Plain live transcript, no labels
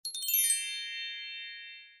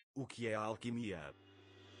O que é a alquimia?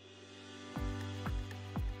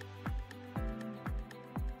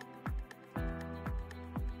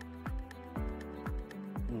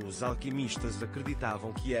 Os alquimistas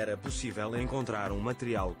acreditavam que era possível encontrar um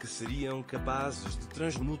material que seriam capazes de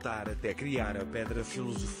transmutar até criar a pedra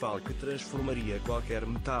filosofal que transformaria qualquer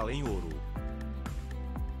metal em ouro.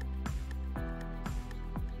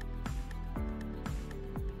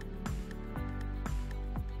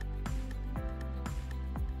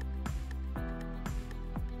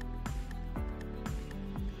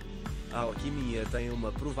 A alquimia tem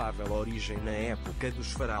uma provável origem na época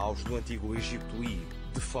dos faraós do Antigo Egipto e,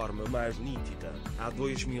 de forma mais nítida, há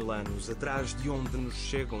 2000 anos atrás, de onde nos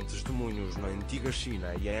chegam testemunhos na antiga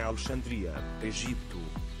China e em Alexandria, Egipto.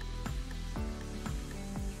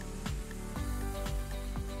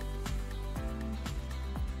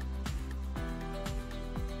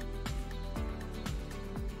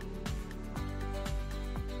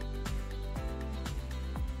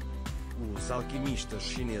 Os alquimistas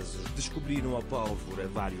chineses descobriram a pólvora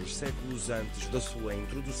vários séculos antes da sua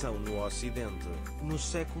introdução no Ocidente, no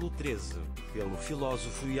século XIII, pelo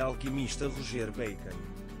filósofo e alquimista Roger Bacon.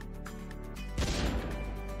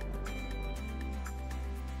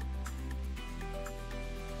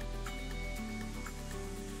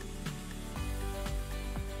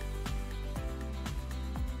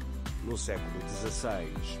 No século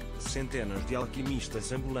XVI, centenas de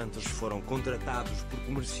alquimistas ambulantes foram contratados por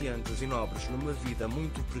comerciantes e nobres numa vida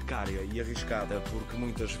muito precária e arriscada, porque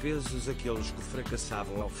muitas vezes aqueles que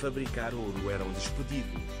fracassavam ao fabricar ouro eram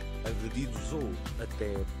despedidos, agredidos ou,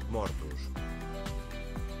 até, mortos.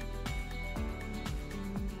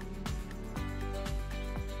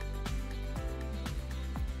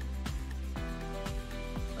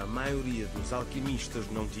 A maioria dos alquimistas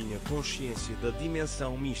não tinha consciência da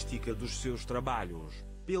dimensão mística dos seus trabalhos,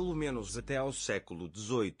 pelo menos até ao século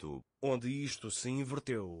XVIII, onde isto se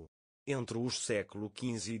inverteu. Entre os séculos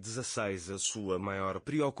XV e XVI, a sua maior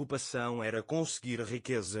preocupação era conseguir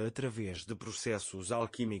riqueza através de processos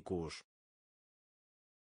alquímicos.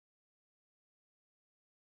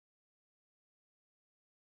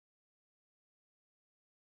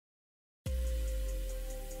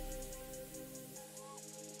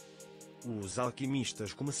 Os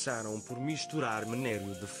alquimistas começaram por misturar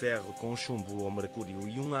minério de ferro com chumbo ou mercúrio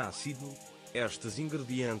e um ácido. Estes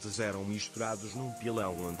ingredientes eram misturados num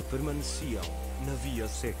pilão onde permaneciam, na via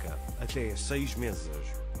seca, até 6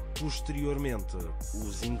 meses. Posteriormente,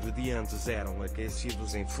 os ingredientes eram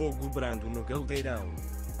aquecidos em fogo brando no caldeirão.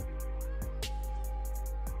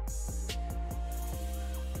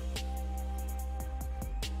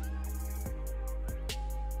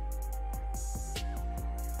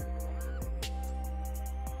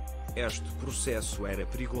 Este processo era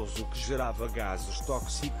perigoso, que gerava gases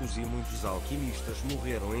tóxicos, e muitos alquimistas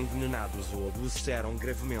morreram envenenados ou adoeceram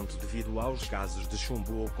gravemente devido aos gases de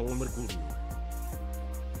chumbo ou com o mercúrio.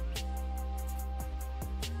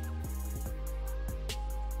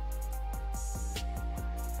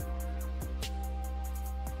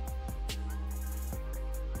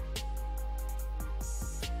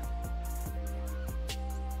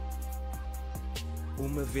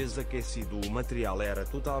 Uma vez aquecido, o material era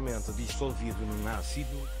totalmente dissolvido num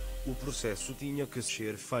ácido. O processo tinha que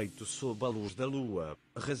ser feito sob a luz da lua,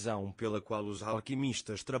 razão pela qual os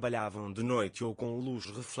alquimistas trabalhavam de noite ou com luz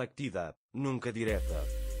refletida, nunca direta.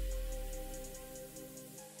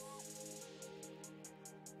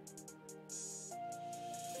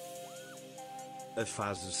 A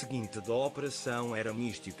fase seguinte da operação era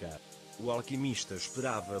mística. O alquimista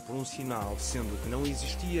esperava por um sinal, sendo que não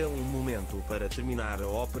existia um momento para terminar a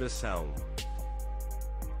operação.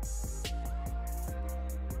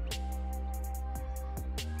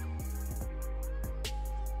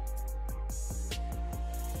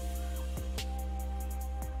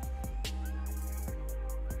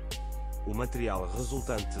 O material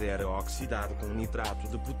resultante era oxidado com nitrato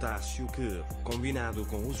de potássio que, combinado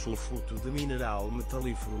com o sulfuto de mineral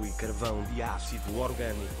metalífero e carvão de ácido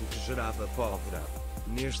orgânico, que gerava pólvora.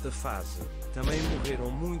 Nesta fase, também morreram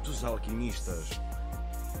muitos alquimistas.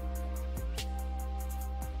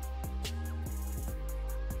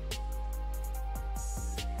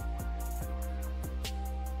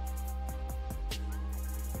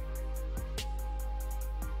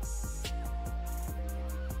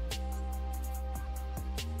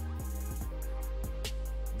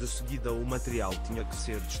 De seguida, o material tinha que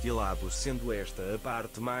ser destilado, sendo esta a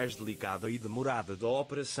parte mais delicada e demorada da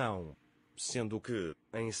operação. Sendo que,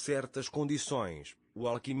 em certas condições, o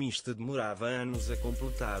alquimista demorava anos a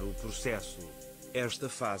completar o processo. Esta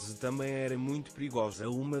fase também era muito perigosa,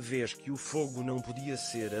 uma vez que o fogo não podia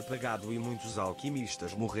ser apagado e muitos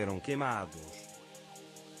alquimistas morreram queimados.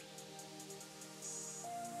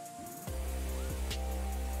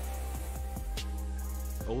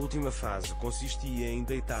 A última fase consistia em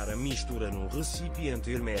deitar a mistura num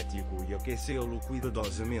recipiente hermético e aquecê-lo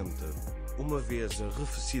cuidadosamente. Uma vez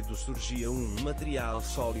arrefecido, surgia um material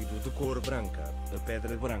sólido de cor branca, a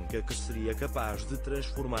pedra branca, que seria capaz de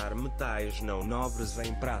transformar metais não nobres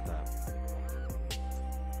em prata.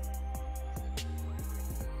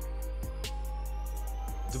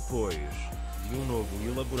 Depois de um novo e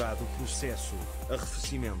elaborado processo,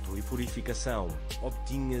 arrefecimento e purificação,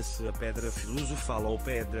 obtinha-se a pedra filosofal ou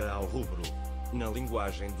pedra ao rubro. Na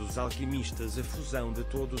linguagem dos alquimistas, a fusão de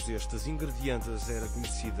todos estes ingredientes era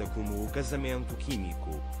conhecida como o casamento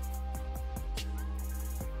químico.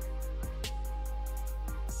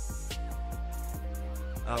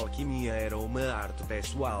 A alquimia era uma arte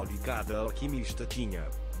pessoal e cada alquimista tinha,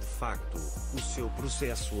 de facto, o seu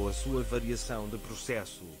processo ou a sua variação de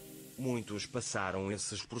processo. Muitos passaram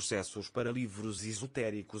esses processos para livros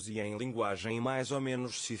esotéricos e em linguagem mais ou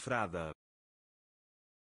menos cifrada.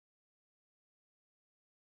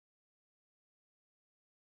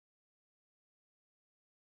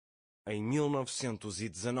 Em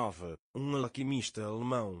 1919, um alquimista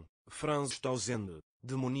alemão, Franz Tausend,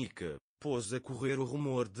 de Munique, pôs a correr o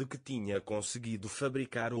rumor de que tinha conseguido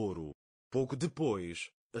fabricar ouro. Pouco depois,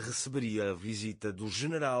 receberia a visita do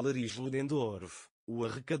general Erich Ludendorff, o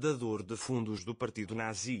arrecadador de fundos do partido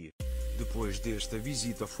nazi. Depois desta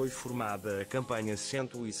visita foi formada a campanha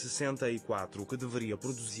 164, que deveria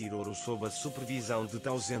produzir ouro sob a supervisão de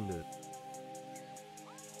Tausend.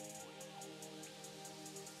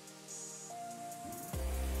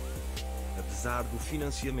 Apesar do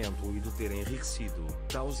financiamento e de ter enriquecido,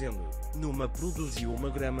 Tausend, numa produziu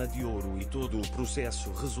uma grama de ouro e todo o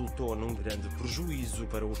processo resultou num grande prejuízo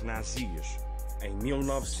para os nazis. Em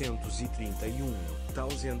 1931,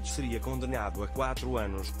 Tausend seria condenado a 4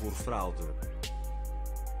 anos por fraude.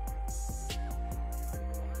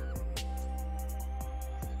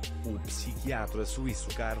 O psiquiatra suíço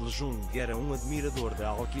Carl Jung era um admirador da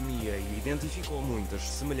alquimia e identificou muitas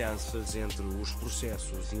semelhanças entre os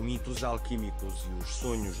processos e mitos alquímicos e os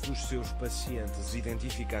sonhos dos seus pacientes,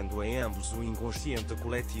 identificando em ambos o inconsciente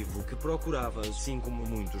coletivo que procurava, assim como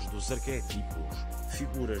muitos dos arquétipos,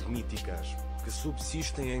 figuras míticas, que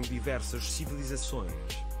subsistem em diversas civilizações.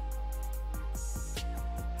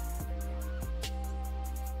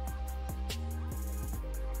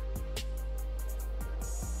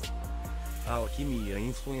 A alquimia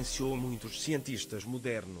influenciou muitos cientistas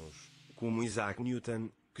modernos, como Isaac Newton,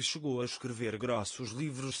 que chegou a escrever grossos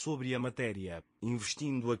livros sobre a matéria,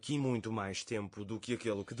 investindo aqui muito mais tempo do que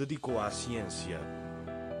aquele que dedicou à ciência.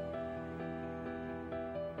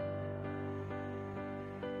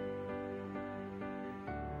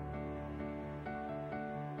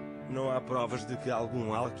 Não há provas de que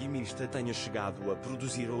algum alquimista tenha chegado a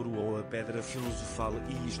produzir ouro ou a pedra filosofal,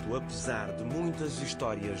 e isto apesar de muitas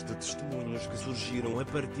histórias de testemunhos que surgiram a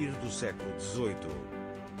partir do século XVIII.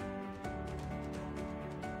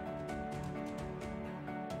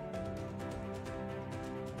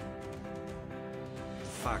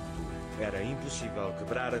 De facto, era impossível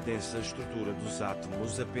quebrar a densa estrutura dos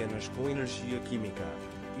átomos apenas com energia química.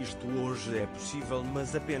 Isto hoje é possível,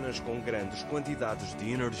 mas apenas com grandes quantidades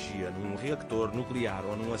de energia num reator nuclear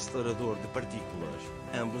ou num acelerador de partículas.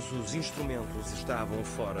 Ambos os instrumentos estavam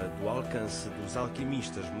fora do alcance dos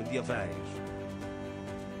alquimistas medievais.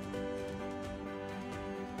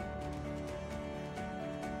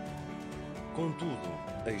 Contudo,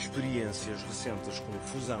 experiências recentes com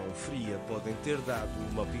fusão fria podem ter dado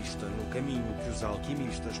uma pista no caminho que os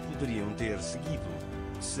alquimistas poderiam ter seguido.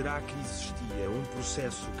 Será que existia um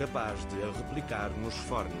processo capaz de a replicar nos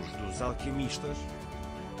fornos dos alquimistas?